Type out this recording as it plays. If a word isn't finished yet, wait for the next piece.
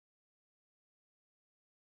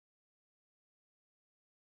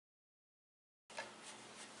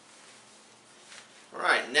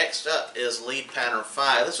Next up is lead pattern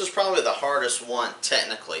 5. This is probably the hardest one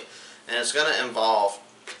technically, and it's going to involve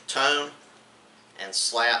tone and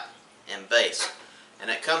slap and bass,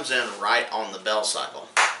 and it comes in right on the bell cycle.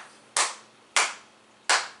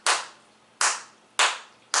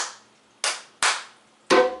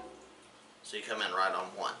 So you come in right on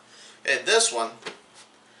one. At this one,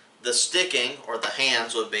 the sticking or the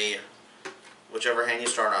hands would be whichever hand you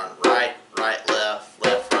start on: right, right, left,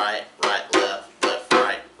 left, right, right, left, left,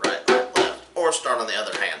 right, right, right, left, or start on the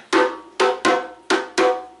other hand.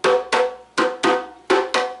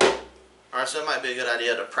 Alright, so it might be a good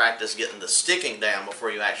idea to practice getting the sticking down before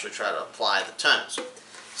you actually try to apply the tones.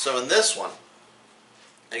 So in this one,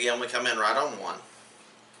 again, we come in right on one,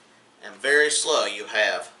 and very slow you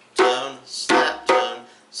have tone, slap, tone,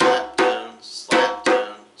 slap, tone, slap,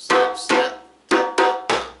 tone, slap, slap.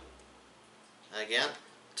 Again,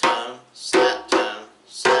 tone, slap, tone,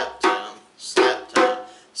 slap, tone, slap, tone,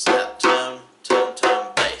 slap, tone, tone,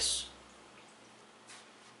 tone, bass.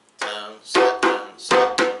 Tone, slap, tone,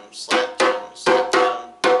 slap, tone, slap, tone, slap,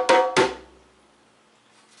 tone.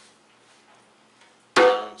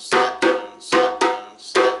 Tone, slap, tone, slap, tone,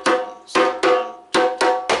 slap, tone, slap, tone.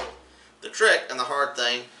 The trick and the hard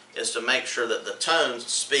thing is to make sure that the tones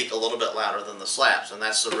speak a little bit louder than the slaps, and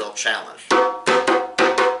that's the real challenge.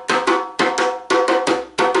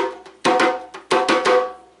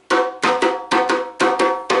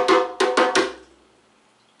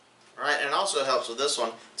 And it also helps with this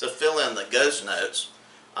one to fill in the ghost notes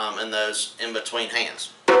and those in between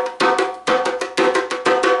hands.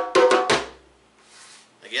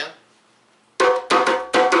 Again.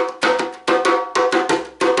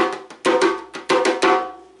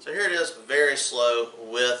 So here it is, very slow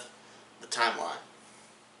with the timeline.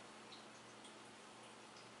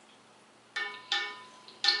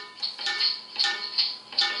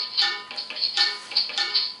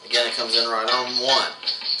 Again, it comes in right on one.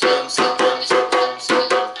 Tone, slap,